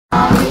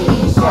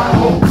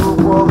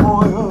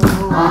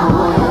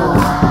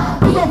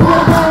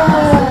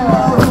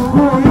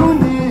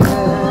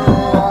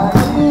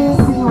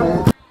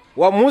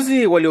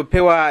Waamuzi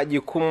waliopewa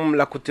jukumu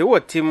la kuteua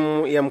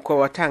timu ya mkoa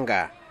wa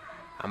Tanga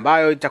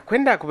ambayo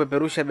itakwenda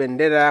kupeperusha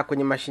bendera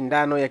kwenye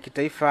mashindano ya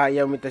kitaifa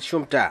ya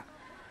UMITASHUMTA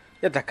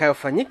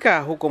yatakayofanyika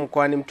huko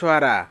mkoani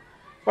Mtwara,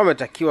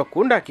 wametakiwa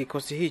kuunda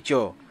kikosi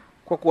hicho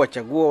kwa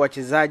kuwachagua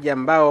wachezaji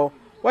ambao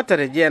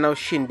watarejea na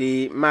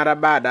ushindi mara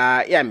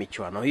baada ya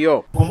michuano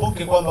hiyo.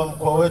 Kumbuke kwamba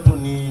mkoa wetu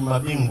ni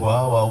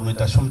mabingwa wa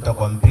UMITASHUMTA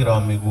kwa mpira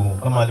wa miguu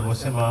kama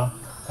alivyosema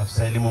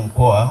afisa elimu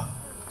mkoa,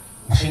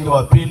 mshindi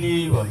wa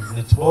pili wa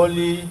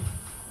netball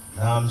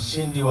na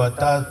mshindi wa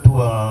tatu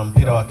wa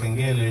mpira wa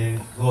kengele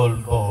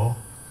goalball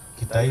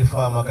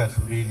kitaifa mwaka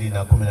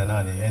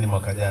 2018, yani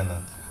mwaka jana.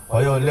 Kwa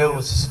hiyo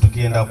leo sisi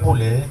tukienda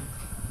kule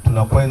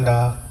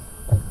tunakwenda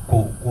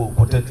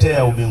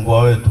kutetea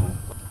ubingwa wetu.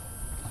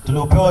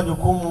 Tuliopewa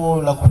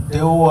jukumu la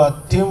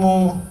kuteua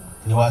timu,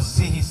 ni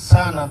wasihi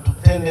sana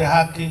tutende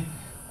haki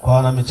kwa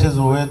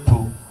wanamichezo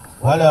wetu,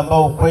 wale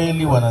ambao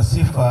kweli wana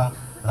sifa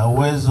na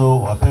uwezo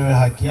wapewe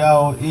haki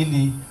yao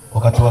ili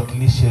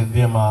wakatuwakilishe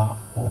vyema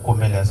huko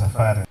mbele ya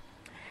safari.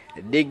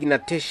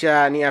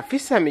 Dignatesha ni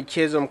afisa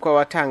michezo mkoa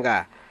wa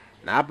Tanga,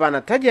 na hapa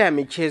anataja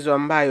michezo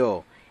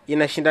ambayo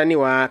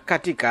inashindaniwa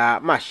katika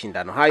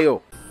mashindano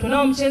hayo.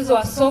 Tunao mchezo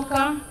wa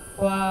soka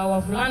kwa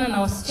wavulana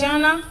na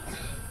wasichana,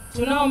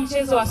 tunao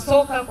mchezo wa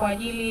soka kwa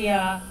ajili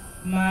ya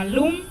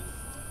maalum,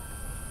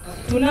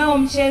 tunao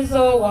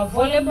mchezo wa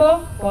volleyball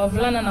kwa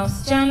wavulana na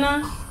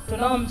wasichana,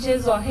 tunao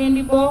mchezo wa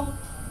handball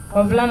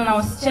kwa wavulana na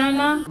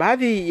wasichana.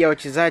 Baadhi ya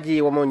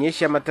wachezaji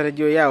wameonyesha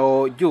matarajio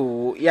yao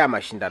juu ya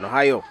mashindano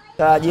hayo.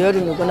 Tarajio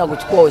letu ni kwenda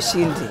kuchukua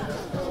ushindi,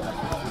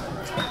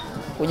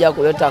 kuja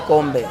kuleta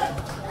kombe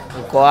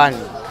mkoani.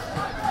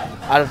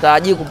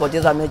 Hatutarajii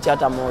kupoteza mechi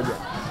hata moja.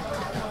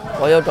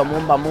 Kwa hiyo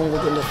tumuomba Mungu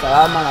tuende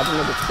salama na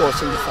tuende kuchukua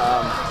ushindi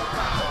salama.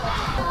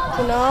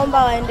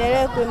 Tunaomba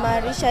waendelee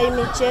kuimarisha hii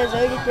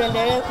michezo ili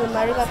tuendelee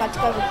kuimarika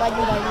katika vipaji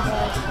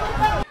mbalimbali.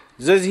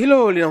 Zoezi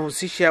hilo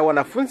linahusisha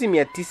wanafunzi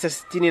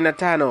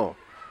 965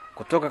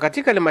 kutoka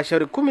katika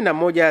halmashauri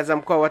 11 za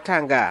mkoa wa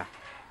Tanga,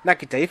 na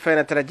kitaifa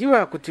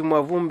inatarajiwa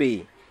kutimua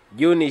vumbi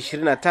Juni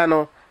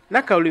 25,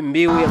 na kauli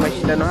mbiu ya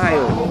mashindano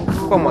hayo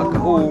kwa mwaka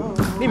huu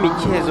ni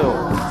michezo,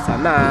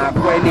 sanaa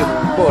kwa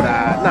elimu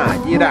bora na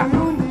ajira.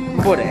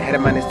 Mbona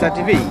Herman Star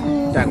TV,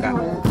 Tanga.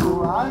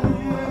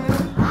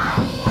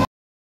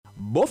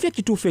 Bofya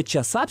kitufe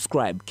cha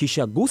subscribe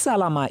kisha gusa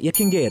alama ya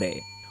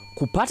kengele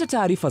kupata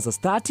taarifa za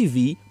Star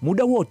TV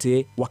muda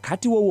wote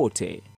wakati wowote.